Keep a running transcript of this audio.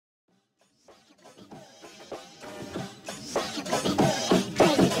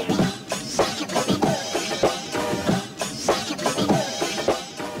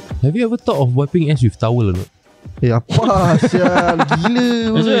Have you ever thought of wiping ass with towel or not? Apa sial. Gila.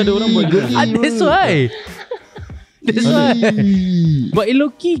 Maksudnya ada orang buat geli. That's why. That's why. But it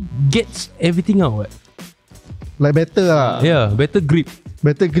low-key gets everything out. What? Like better lah. Yeah, better grip.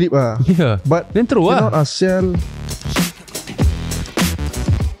 Better grip lah. Yeah. But then terus cannot lah. Sial.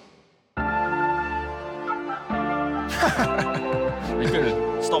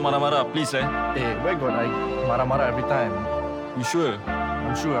 Michael, stop marah-marah please Where got I marah-marah every time? You sure?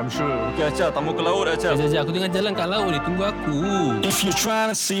 I'm sure. Okay Acha, tamu ke laut Acha. Sekejap, aku tengah jalan kat laut ni. Tunggu aku. If you're trying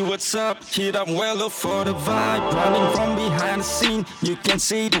to see what's up, hit up Wello for the vibe. Running from behind the scene, you can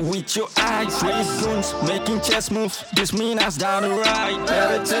see it with your eyes. Raise goons, making chess moves, this mean us down the right.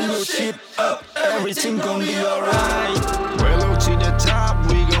 Better turn your shit up, everything gon' be alright. Wello to the top,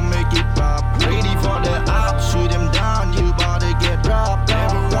 we gon' make it pop. Ready for the up, shoot them down, you bout to get dropped.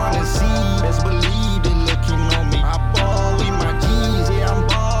 Everyone to see, best believe they looking on me. I ball with my G's, yeah I'm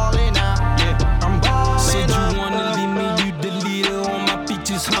ballin' out, yeah I'm ballin' Said you out. wanna leave me, you the leader on my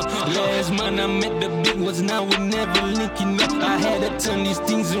pictures, huh? Last month I met the big ones, now we're never linking up. I had to turn these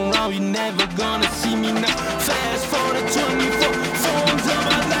things around, you never gonna see me now. Fast forward 24 phones up,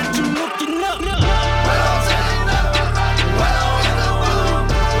 I got you looking up.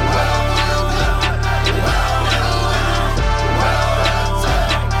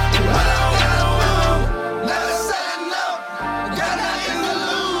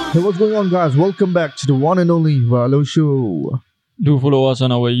 Hey, what's going on, guys? Welcome back to the one and only Valo Show. Do follow us on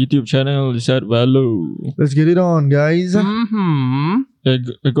our YouTube channel, it's at Valo. Let's get it on, guys. I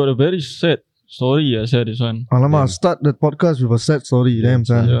got a very sad story I said this one. Alamak, start the podcast with a sad story. Damn,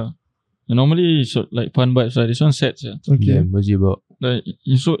 son. Yeah. And normally it's like fun vibes, right? This one sad, yeah. Okay. What's it about? Like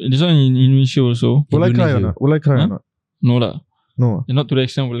this one in Indonesia also. Will I cry or Indonesia. not? Will I cry or not? No lah. No. Not to the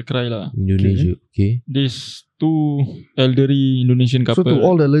extent will cry lah. Indonesia. Okay. These two elderly Indonesian So couple. to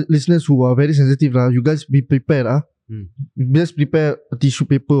all the listeners who are very sensitive lah, you guys be prepared lah. Just prepare a tissue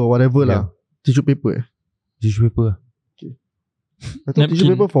paper or whatever lah. Tissue paper. Tissue paper. I thought tissue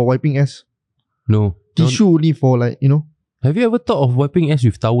Napkin. paper for wiping ass. No. Tissue only for like, you know. Have you ever thought of wiping ass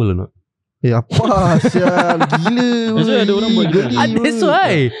with towel or not? Apa sial. Gila. Maksudnya ada orang buat geli. That's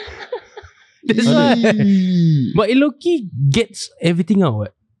why. That's why. But it low-key gets everything out.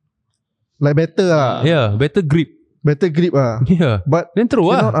 What? Like better lah. Yeah, better grip. Better grip lah. Yeah. But Then terus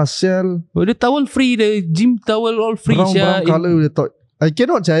cannot lah. sial. Oh, the towel free, the gym towel all free. Brown colour with the thought. I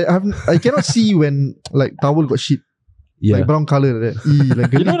cannot I cannot see when like towel got shit. Yeah. Like brown colour like that.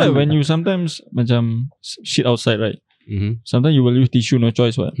 Like You know that when you sometimes macam shit outside, right? Mm-hmm. Sometimes you will use tissue, no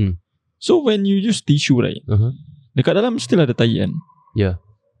choice, what? So when you use tissue, right? Uh-huh. Dekat dalam still ada tai kan? Yeah.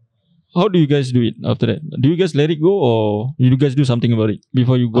 How do you guys do it after that? Do you guys let it go or you guys do something about it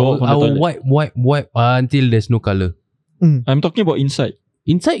before you go out from I the will toilet? wipe until there's no colour. I'm talking about inside.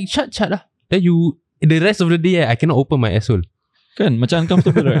 Inside, shut lah. Then the rest of the day, I cannot open my asshole. Kan? Macam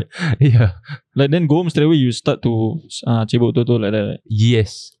uncomfortable, right? Yeah. Like then go home straight away, you start to cebok betul-betul like that, right?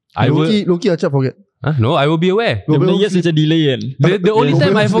 Yes. I will. Loki Acap forget. Huh? No, I will be aware. Dia punya yes macam delay kan? The only Go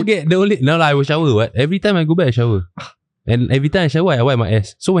time back I to forget, I will shower. What? Every time I go back, I shower. And every time I shower, I wipe my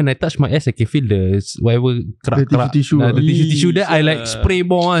ass. So when I touch my ass, I can feel the whatever crack. The tissue. The tissue there, I like spray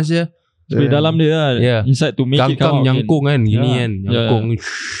more aja. Spray dalam dia lah. Yeah. Inside to make it come Kangkang out nyangkung kan, gini Yeah. kan, nyangkung.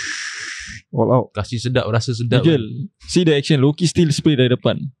 All out. Kasih sedap, rasa sedap. Nigel, see the action. Loki still spray dari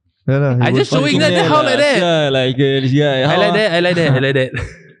depan. Yeah, I just showing that how like that. Yeah, like this guy. I like that.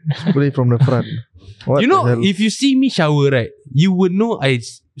 spray from the front. What You know, the hell? if you see me shower, right, you would know I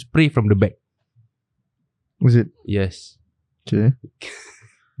spray from the back. Was it? Yes. Okay.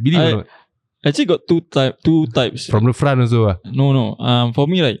 Believe or not? Actually got two types. From the front also. No. For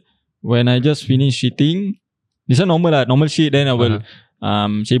me, like when I just finish shitting, this one normal shit. Then I will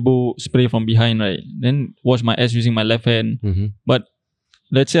cebok spray from behind, right? Then wash my ass using my left hand. Mm-hmm. But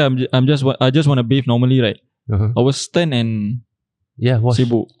let's say I just want to bathe normally, right? Uh-huh. I will stand and Wash.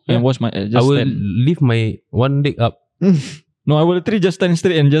 cebok and wash my ass. I Just will stand. lift my one leg up. No, I will literally just stand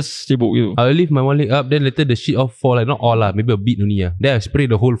straight and just cebok you. I will lift my one leg up. Then later the shit all fall. Like not all lah, maybe a bit only lah. Then I spray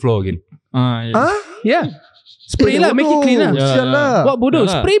the whole floor again. Yeah. Huh? Yeah. Spray lah, make it clean lah. Yeah. Sial lah. What bodoh?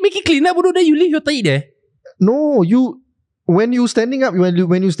 Yeah lah. Spray make it clean lah bodoh. Then you leave your tahi there. No, when you standing up, when you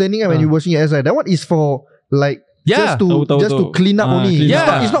washing your ass, right? That one is for like Yeah. just to clean up only. clean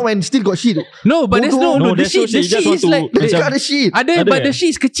up. It's not when still got shit. No, but there's no. No, The there's no shit. The shit. You shit just want is to like They macam- got the shit. ada, Ada but eh? the shit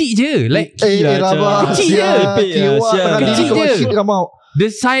is kecil je. Like Gila, Rabak. Kecil je. Pepek lah, Kewak sial. tengah diri Kecil kalau je. shit come out. the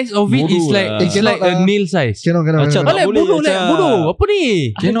size of it is Bodoh like lah. it's Cannot like a lah. nail size. Cannot. Acap, Alah, boleh, bodoh like Acap. bodoh. Apa ni?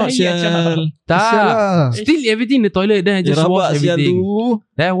 Cannot Tai, sial. Acap. Sial Tak. lah. Still everything in the toilet. Then I just wash everything.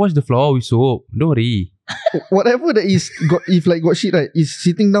 Then I wash the floor with soap. Don't worry. whatever that is got, if like got shit right, is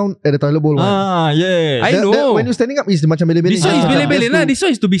sitting down at the toilet bowl one. Yeah. I know. When you standing up is macam belen-belen. This one is belen-belen lah. This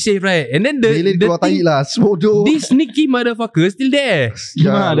one is to be safe, right? And then the keluar tai thing, lah. Bodoh. this sneaky motherfucker still there.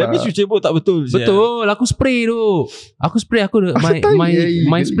 That means you cebok tak betul. Betul. Aku spray tu. Aku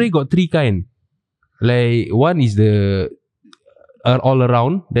my spray got 3 kind. Like one is the all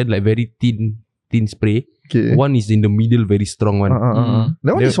around, then like very thin spray. Okay. One is in the middle, very strong one.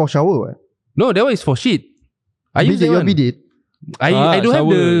 That one is for shower. What? No, that one is for shit. I use that Your one. bidet. I don't have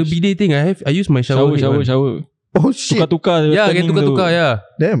the bidet thing. I use my shower. Shower. Oh shit. Tukar-tukar. Yeah, can tukar-tukar. Yeah.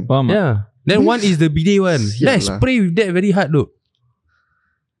 Damn. Faham tak? Yeah. Then one is the bidet one. Then I spray with that very hard though.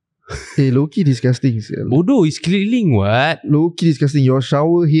 Low-key disgusting. Bodoh, it's cleaning what? Low-key disgusting. Your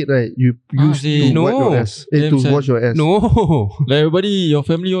shower head right, you use to wipe your ass. To wash your ass. No. Like everybody, your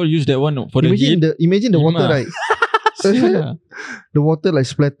family all use that one for the heat. Imagine the water right. The water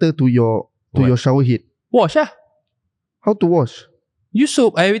like splatter to your shower head. Wash ah. How to wash? Use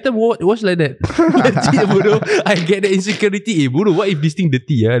soap. I every time wash like that. Legit, bodoh. I get the insecurity. Bodoh, what if this thing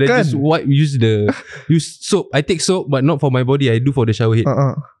dirty? Then just use soap. I take soap but not for my body. I do for the shower head.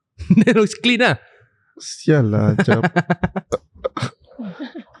 Then looks clean lah. Sial lah.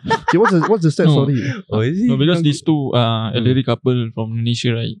 Okay, what's the stat story? Oh, is it? No, because these two elderly couple from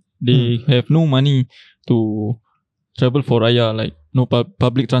Indonesia, right? They have no money to travel for Raya. Like no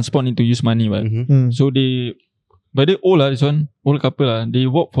public transport, need to use money, right? So they, but they old this one old couple they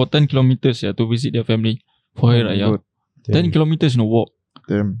walk for 10 kilometers to visit their family for Hari Raya. 10 kilometers no walk.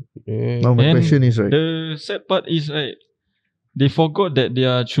 Damn. Now my question is right. The sad part is right, they forgot that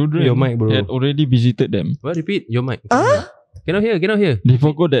their children Your mic, bro. had already visited them. What? Repeat your mic. Cannot hear. They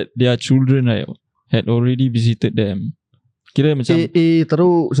forgot that their children right had already visited them. Kira macam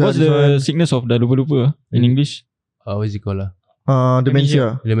teruk. what's the sickness of dah lupa-lupa in English? What is it called lah?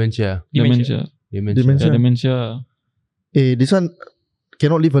 Dementia. Dementia. This one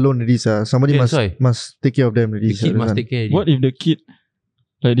cannot live alone. This somebody must take care of them. The kid must take care. What if the kid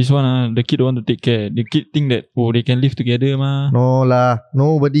like this one the kid don't want to take care? The kid think that they can live together mah. No lah.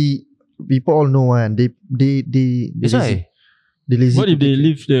 Nobody. People all know one. They That's why. They lazy. What if they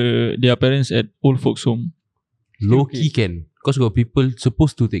leave their parents at old folks home? Low key can. Because got people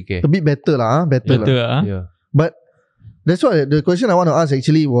supposed to take care. A bit better lah. Better lah. Yeah. But that's why the question I want to ask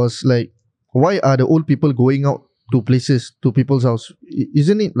actually was like, why are the old people going out to places, to people's house?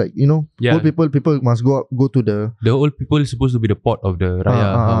 Isn't it like, old people must go to the old people is supposed to be the pot of the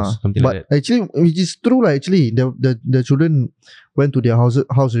Raya house, something like that. But actually, which is true lah. Actually, the children went to their house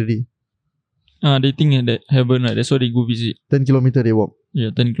already. They think that heaven, right? That's why they go visit. 10 kilometer they walk.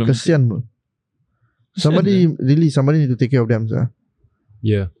 Yeah, 10 kilometers. Kesian bro. Somebody need to take care of them, sir.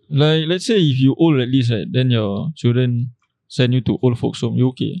 Yeah. Like, let's say if you old at least, right, then your children send you to old folks home, you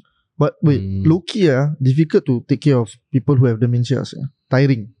okay? But wait, low-key difficult to take care of people who have dementia.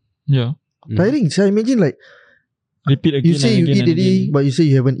 Tiring. Yeah. Tiring. So imagine like, repeat again. You say you eat already, but you say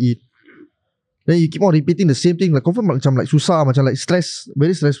you haven't eat. Then you keep on repeating the same thing. Like confirm macam like susah, macam like stress,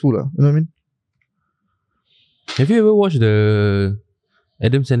 very stressful lah. You know what I mean? Have you ever watched the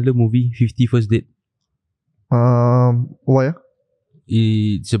Adam Sandler movie 50 First Date? Why?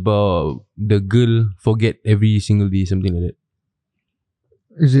 It's about the girl forget every single day, something like that.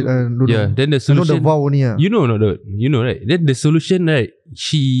 Is it? I don't know. Then the solution. I know the vow only. You know, right? Then the solution, right?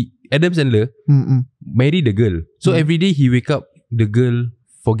 Adam Sandler married the girl. So every day he wake up, the girl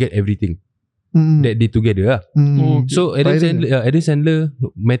forget everything that they together. So Adam Sandler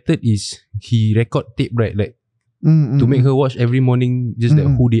method is he record tape, right? Like to make her watch every morning, just like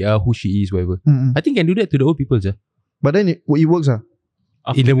who they are, who she is, whatever. I think can do that to the old people, sir. But then it works,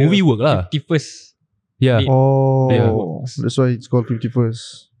 in the movie work lah. 51st. Yeah. Oh, that's why it's called 51st.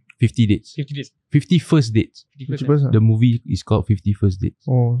 50 dates. 51st dates. 51st. The movie is called 51st dates.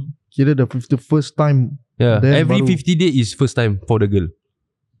 Oh, kira the 51st time. Yeah. Every 50 days is first time for the girl.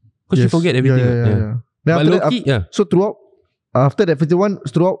 Because she forget everything. Yeah. But low-key, so throughout, after that 51,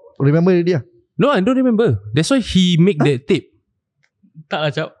 throughout, remember already? No, I don't remember. That's why he make that tape. Tak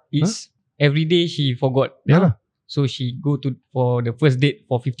lah, Cap. It's every day she forgot. Yeah. So she go for the first date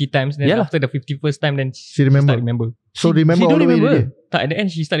for 50 times. Then after the 51st time, then she remember. start remember. So remember all the way already? Tak, at the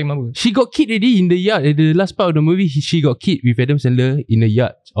end she start remember. She got kid already in the yacht. At the last part of the movie, she got kid with Adam Sandler in a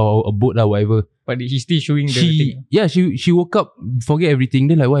yacht or a boat or whatever. But he's still showing the thing. Yeah, she woke up, forget everything.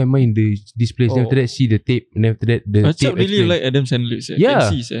 Then like, why am I in this place? Then after that, see the tape. And after that, the I tape really explain. like Adam Sandler.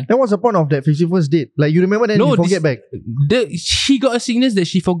 Yeah. Then what's the point of that 51st date? Like you remember then you forget back. She got a sickness that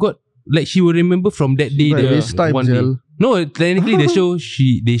she forgot. Like she will remember from that day. Right, waste time, one day. No, technically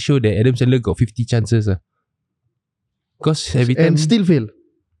they show that Adam Sandler got 50 chances. Because every time and still fail.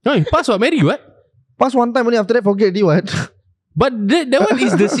 No, he pass what? Marry what? Pass one time only, after that forget already what. But that one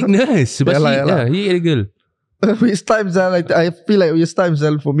is the sickness. But he get a girl. Waste time, like, I feel like waste time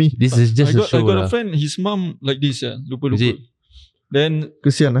for me. This is just a show. I got a friend, his mom like this, lupa. Then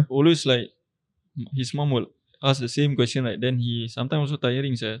kesian always like his mom will ask the same question, right? Then he sometimes also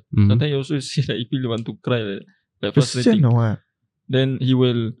tiring, Sometimes he also say that he feel want to cry, like frustrating. Then he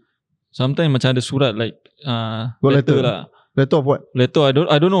will sometimes macam ada surat like letter lah. Letter of what? Letter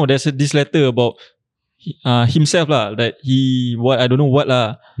I don't know. There's this letter about himself lah, that he what I don't know what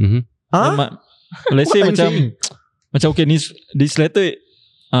lah. Let's say macam okay, this letter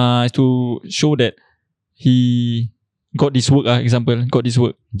is to show that he got this work, example, got this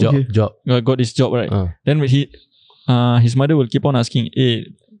work, job, got this job, right? Then his mother will keep on asking, hey,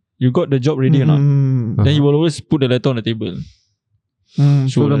 you got the job ready or not? Then he will always put the letter on the table.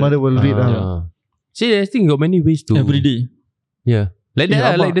 So the mother will read. See, I think got many ways to every day. Yeah, like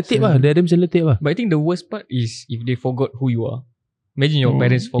that, like the tape, the Adam Sandler tape. But I think the worst part is if they forgot who you are. Imagine your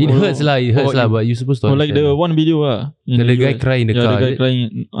parents forgot. It hurts lah, but you supposed to. Or like the one video the guy cry in the car. The guy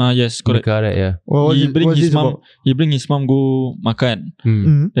crying. Yes, correct. In the car, right? Yeah. He bring his mom go makan.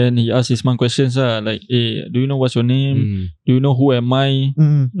 Then he ask his mom questions like, hey, do you know what's your name? Do you know who am I?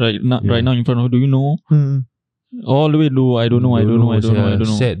 Right now in front of her, do you know? All the way do I don't know.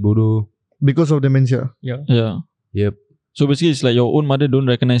 Sad bodoh. Because of dementia. Yeah. Yep. So basically it's like your own mother don't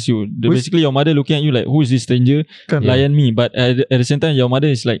recognize you. Basically your mother looking at you like, who is this stranger? Layan me. But at the same time your mother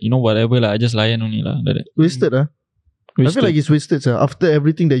is like, whatever lah, I just layan only lah. Like that. Wasted. I feel like it's wasted. After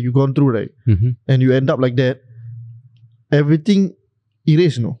everything that you gone through, right? And you end up like that, everything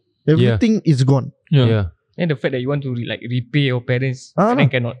erased, everything is gone. Yeah. And the fact that you want to repay your parents, and then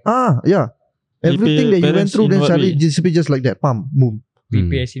cannot. Yeah. Everything that you went through, then suddenly disappear just like that. Pam, boom.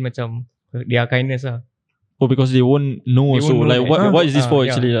 Repay as in macam their kindness lah. Oh, because they won't know. They won't know like what is this for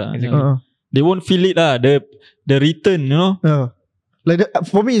actually lah? Exactly. They won't feel it lah. The return, Like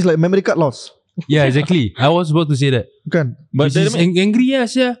for me, it's like memory card loss. Yeah, exactly. I was about to say that. But he's angry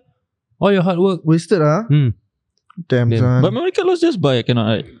all your hard work wasted Damn. But memory card loss just buy, cannot,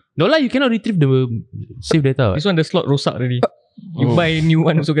 right? No lah, you cannot retrieve the save data. This one the slot rosak already. You buy new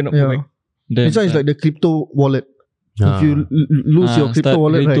one also cannot go back. This one is like the crypto wallet. If you lose your crypto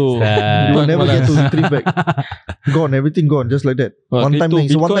wallet, right, you will never get to retrieve back. Gone, everything gone, just like that. One time thing.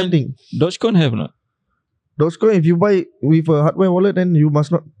 It's a one time thing. Dogecoin have not? Dogecoin, if you buy with a hardware wallet, then you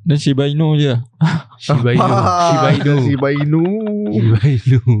must not. Then Shiba Inu je. Shiba Inu.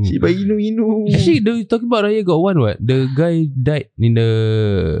 Actually, talking about Raya, got one what? The guy died in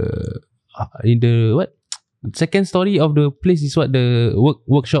the what? Second story of the place is what? The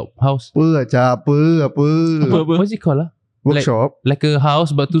workshop house. Apa? What's it called? Workshop? Like a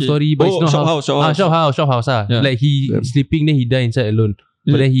house but 2 story, but it's not shop house. Yeah. Like he sleeping, then he die inside alone.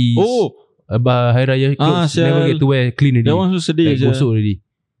 But then he Hari Raya clothes never get to wear clean already. That one so sedih. Like gosok already.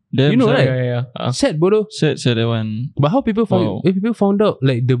 Damn, you know, right? Yeah. Sad bodoh. Sad that one. But how people found out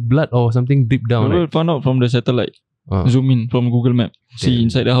like the blood or something dripped down? People found out from the satellite. Zoom in from Google Map. See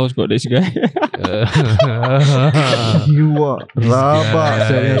inside the house got this guy. You are rabak.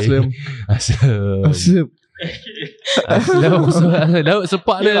 Aslam. Daud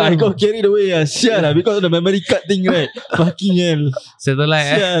sepak dia. I got carried away sial lah because of the memory card thing, right? Fucking hell.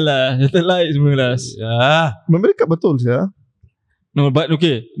 Satellite sial lah. Satellite semua lah. Memory card betul No, but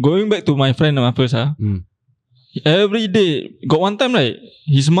okay, going back to my friend first every day got one time, right,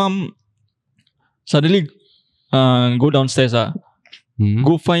 his mom suddenly go downstairs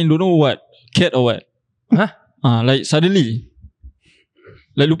go find don't know what cat or what. Like suddenly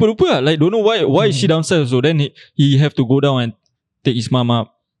like lupa like don't know why is she downstairs. So then he have to go down and take his mom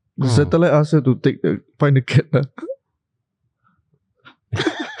up. Satellite asked her to find the cat.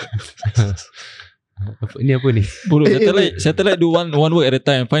 Ni apa ni? Bodoh, satellite do one work at a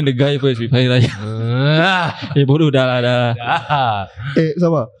time. Find the guy first with Hari Raya. Bodoh dah.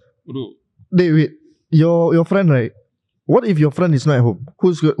 Sabar. Bodoh. Wait. Your friend, right? What if your friend is not at home?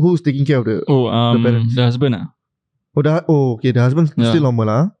 Who's taking care of the parents? The husband okay, the husband still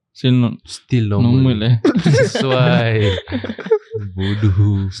normal Still normal. That's why.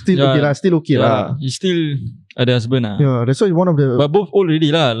 Bodoh. Still okay lah. He still ada husband Yeah, that's why one of the. But both old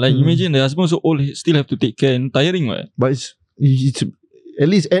already lah. Like imagine the husband so old, still have to take care and tiring, right? But it's at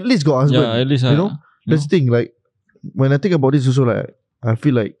least got husband. Yeah, at least that's the thing. Like when I think about this also, like I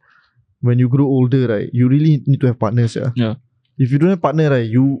feel like when you grow older, right, you really need to have partners. Yeah. If you don't have partner, right,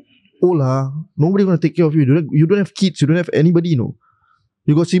 you old nobody gonna take care of you. You don't have kids. You don't have anybody. You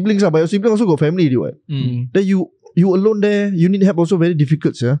got siblings but your sibling also got family. Right? Then you alone there. You need help also very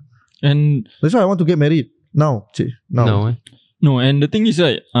difficult. And that's why I want to get married now. No, and the thing is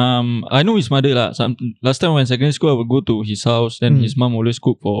right, I know his mother lah. Last time when secondary school, I would go to his house. Then his mom always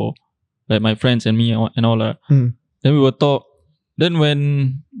cook for like my friends and me and all lah. Then we will talk. Then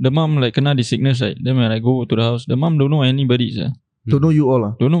when the mom like kena the sickness right, then when I go to the house, the mom don't know anybody sir. Don't know you all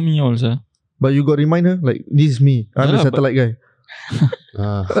lah. Don't know me all sir. But you got remind her like this is me. I'm the satellite guy.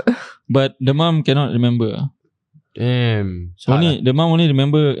 But the mom cannot remember. Damn. The mom only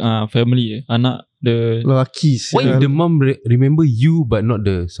remember family, anak the lelaki. Why if the mom remember you but not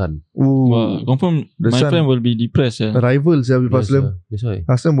the son? Confirm my friend will be depressed. Rivals with Aslam. That's why.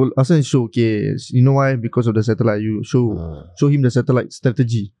 Aslam show okay. You know why? Because of the satellite. You show him the satellite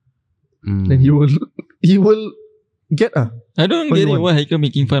strategy. Then he will get I don't get it why Haikal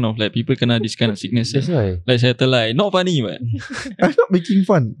making fun of like people kena this kind of sickness. That's why. Like satellite. Not funny but I'm not making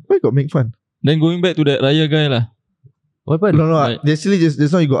fun. Why got make fun? Then going back to that Raya guy lah. What about No, actually just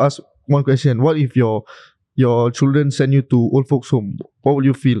now you got ask one question. What if your children send you to old folks home? What will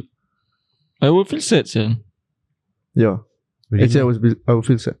you feel? I will feel sad, sir. Yeah. Really? Actually, I will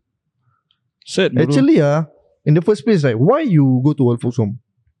feel sad. Sad, bro. Actually, in the first place, why you go to old folks home?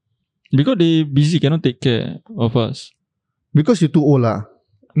 Because they busy, cannot take care of us. Because you're too old, lah.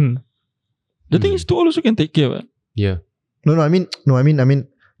 The thing is, too old also can take care, right? Yeah. I mean,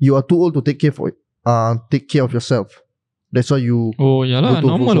 you are too old to take care of yourself. That's why you. Oh, yeah lah,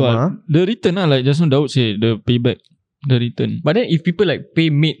 normal lah. The return lah, like just now Daud say, the payback, the return. But then if people like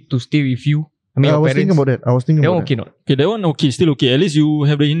pay maid to stay with you, I was thinking about that. That one okay not? Okay, that one okay, still okay. At least you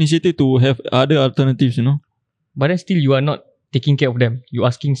have the initiative to have other alternatives, you know. But then still you are not taking care of them. You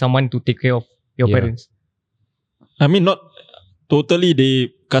asking someone to take care of your parents. I mean, not totally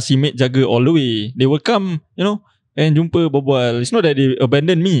they kasih maid jaga all the way. They will come, you know, and jumpa berbual. It's not that they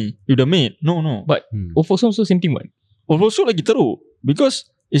abandon me with the maid. No. But old folks also same thing, what? Old folks lagi teruk. Because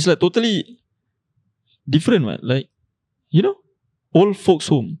it's like totally different, what? Like, you know, old folks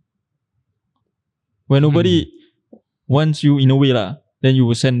home. When nobody wants you in a way lah, then you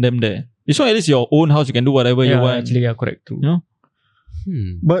will send them there. It's not at least your own house, you can do whatever you want. Actually, yeah, correct too. You know?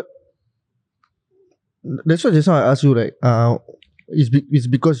 But that's why just now I asked you, right? It's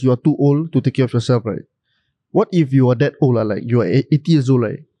because you are too old to take care of yourself, right? What if you are that old, like you are 80 years old,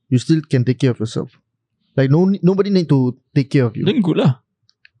 right? You still can take care of yourself. Like nobody need to take care of you. Then good lah.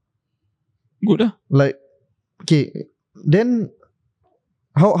 Good lah. Like, okay, then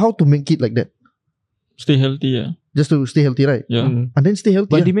how to make it like that? Stay healthy, yeah. Just to stay healthy, right? Yeah. And then stay healthy.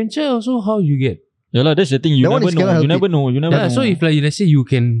 But dementia also how you get? Yeah lah, that's the thing. You never know. So if like let's say you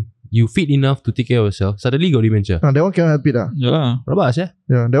fit enough to take care of yourself, suddenly got dementia. That one cannot help it. Yeah lah. Rabak yeah.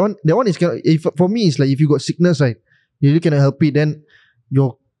 Yeah, that one is if for me it's like if you got sickness, right? You really cannot help it, then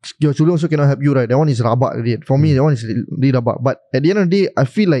your children also cannot help you, right? That one is rabak already. For me, that one is really rabak. But at the end of the day, I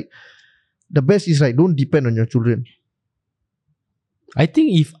feel like the best is like don't depend on your children. I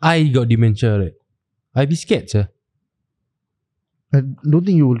think if I got dementia, right, I'd be scared, sir. I don't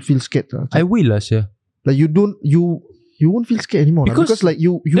think you will feel scared. I will, sir. Like you won't feel scared anymore. Because like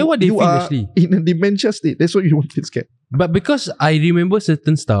you what they you feel, are actually. In a dementia state. That's why you won't feel scared. But because I remember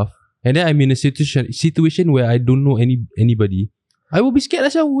certain stuff, and then I'm in a situation where I don't know anybody, I will be scared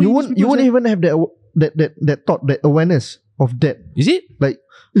as well. You won't even have that thought, that awareness of that. Is it? Like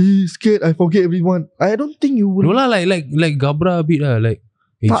scared, I forget everyone. I don't think you will. No lah, like Gabra a bit lah. Like,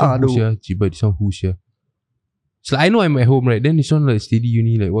 this one who's here? Ciba, this one who's here? It's like I know I'm at home, right? Then this one like steady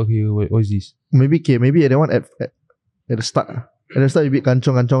uni, like what here? What is this? Maybe that one at the start. At the start you be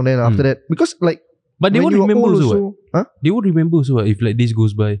kancong. Then after that, because like, but they won't remember also. Huh? They won't remember also if like this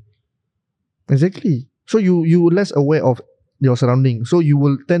goes by. Exactly. So you less aware of your surrounding. So you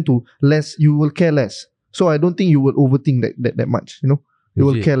will tend to you will care less. So I don't think you will overthink that much. You know, you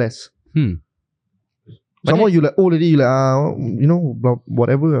will care less. Somehow you like old already. You like you know,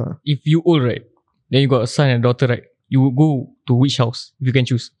 whatever. If you old, right, then you got a son and a daughter, right? You will go to which house if you can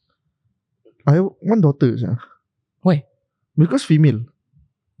choose? I have one daughter. Why? Because female.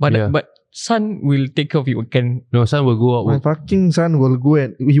 But son will take care of you. No, son will go out. My fucking son will go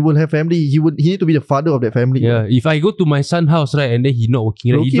and he will have family. He need to be the father of that family. Yeah. If I go to my son's house, right, and then he not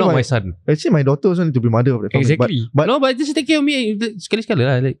working, right, he's not my son. Actually, my daughter also need to be mother of the family. Exactly. But no, but just take care of me sekali-sekala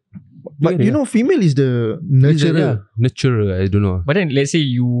lah. Like, but you know, female is the nurturer. Nurturer, I don't know. But then let's say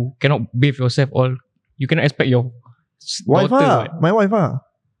you cannot bathe yourself all. You cannot expect your wife daughter. My wife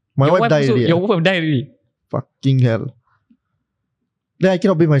My wife died already. Your wife died already. Fucking hell. Then I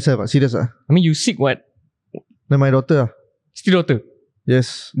cannot bathe myself. Serious I mean, you sick what? Then my daughter. Still daughter?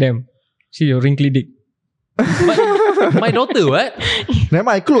 Yes. Damn. See your wrinkly dick. My daughter, what? Then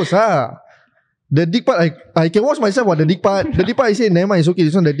I close The dick part I can wash myself. What the dick part? The dick part I say never mind, it's okay.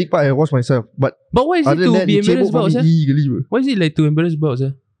 This one the dick part I wash myself. But why is it other to than that, be you embarrassed cebok about, for sir? me. Geli apa? Why is it like to embarrass about,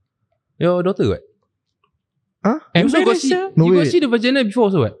 sir? Your daughter, what? Huh? You also got Embarrassed, see, sir? No you got way. see the vagina before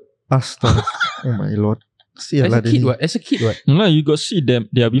also, what? Astaga. Oh my lord. See As lah a kid, Denny. what? As a kid, what? No, you got see them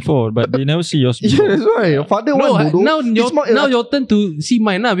there before, but they never see yours Yeah, before. that's why. Your father No, one bodoh. now It's more- your turn to see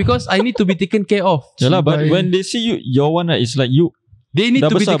mine lah, because I need to be taken care of. Yeah lah, but Cibai. when they see you, your one right, it's like you They need dah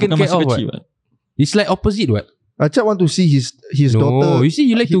to be besar taken bukan care masa of, kecil. what? What? It's like opposite, what? Acap want to see his No, daughter. you see,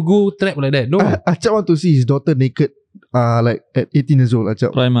 you like to go trap like that. No, Acap want to see his daughter naked. Like at 18 years old.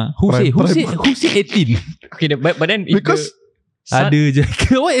 Acap. Prime ah. who say prime- 18? Okay, but then if Because the Ada je.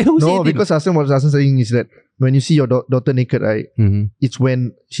 What? Who say no, 18? because what Hassan saying is that when you see your daughter naked, right? Mhm. It's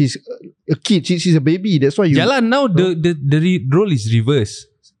when she's a kid. She's a baby. That's why you. Jalan now the role is reverse.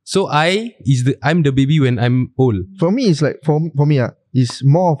 So I'm the baby when I'm old. For me, it's like for me, it's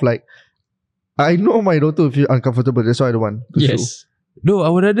more of like I know my daughter will feel uncomfortable. That's why I don't want to show. yes. No, I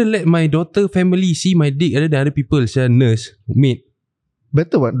would rather let my daughter family see my dick other than other people. Saya nurse, maid.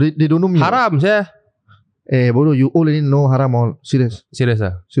 Better one. They don't know me. Haram saya. Bodoh, you already know haram all. Serious. Serious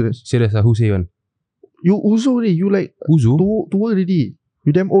ah. Serious. Serious ah. Who say one? You uzo already. You like Uzu? too old already.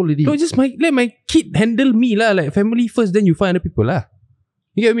 You damn old already. No, just let my kid handle me lah. Like family first, then you find other people lah.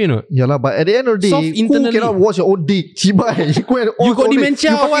 You get me or not? Yeah lah, but at the end of the Soft day, who internally. cannot wash your own dick? Cibai. You got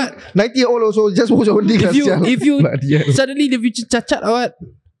dementia or what? 90-year-old also just wash your own dick. If you Bloody hell. suddenly the future cacat or what?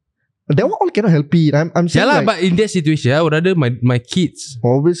 That one all cannot help it. I'm saying Yeah lah, like, but in that situation, I would rather my kids.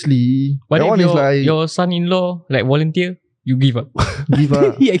 obviously, But that if one is like your son-in-law like volunteer, you give up. give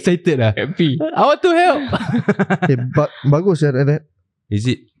up. He excited lah. Happy. I want to help. But bagus ya that. Is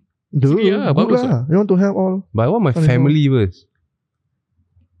it? Duh, Yeah, good bagus lah. You want to help all. But I want my I don't family first.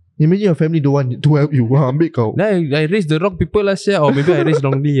 Imagine your family don't want to help you. Ambil kau. Then I raise the wrong people lah, sia. Or maybe I raise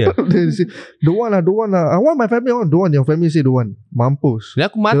wrongly lah. They say, don't want lah. I want my family. Don't want. Your family say don't want. Mampus. Then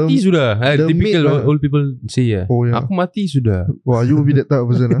aku mati sudah. the Typical maid lah. old people say ya. Oh, yeah. Aku mati sudah. Wah, you will be that type of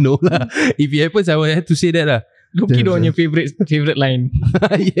person. No lah. If it happens, I will have to say that lah. Look it Yes, on your favorite line.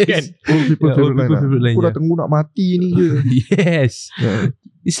 Yes. Old people Yeah, old favorite line. people favorite line, Aku dah yeah. tunggu nak mati ni je. Yes. Yeah.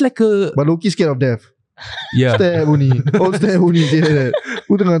 It's like a But Loki scared of death. yeah. Stab only. All stab only. Say like that.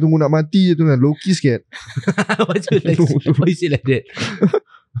 Aku tengah tunggu nak mati je tu kan. Loki scared. Why is it like that?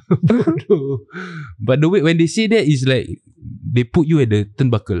 No. But the way when they say that is like they put you at the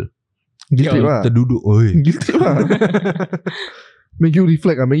turnbuckle. Guilty lah. Terduduk. Oi. Guilty lah. Make you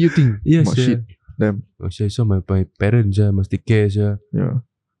reflect lah. Make you think. Yes. Oh, shit. Damn. Oh, shit. So my parents must take care. Yeah.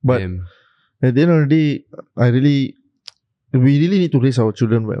 But Damn. at the end of the day, we really need to raise our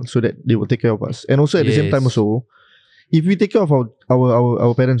children well so that they will take care of us. And also at the same Yes. time also, if we take care of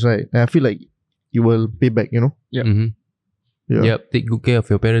our parents, right, I feel like you will pay back, you know? Yep. Mm-hmm. Yeah. Yep. Take good care of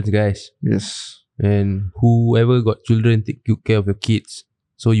your parents, guys. Yes. And whoever got children, take good care of your kids,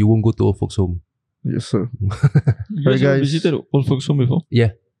 so you won't go to old folks home. Yes, sir. You guys Right, have guys. visited old folks home before?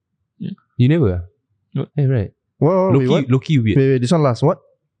 You never? No. Hey, right. Well, wait, what? Loki weird. Wait, this one last. What?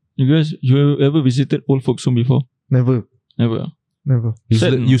 You ever visited old folks home before? Never. Never. Never.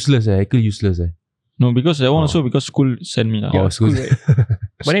 Sad, no? Useless. Actually useless. No, because that one Oh. also because school sent me lah. Oh, school.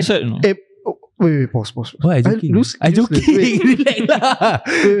 But then- Sad, no? Wait, pause. Why? I joking. I joking. Wait, Relax lah.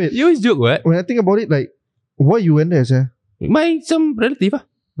 wait. You always joke, what? When I think about it, like, why you went there, sir? Some relative ah.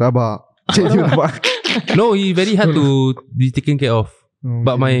 Rabak. Cik, you rabak. No, he very hard to be taken care of.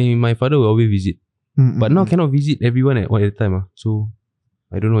 But my father will always visit. But now cannot visit everyone at one at a time ah. So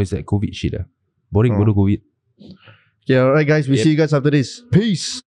I don't know. It's like COVID shit ah. Boring, Oh. bodoh COVID. Okay, alright guys. We Yep. see you guys after this. Peace.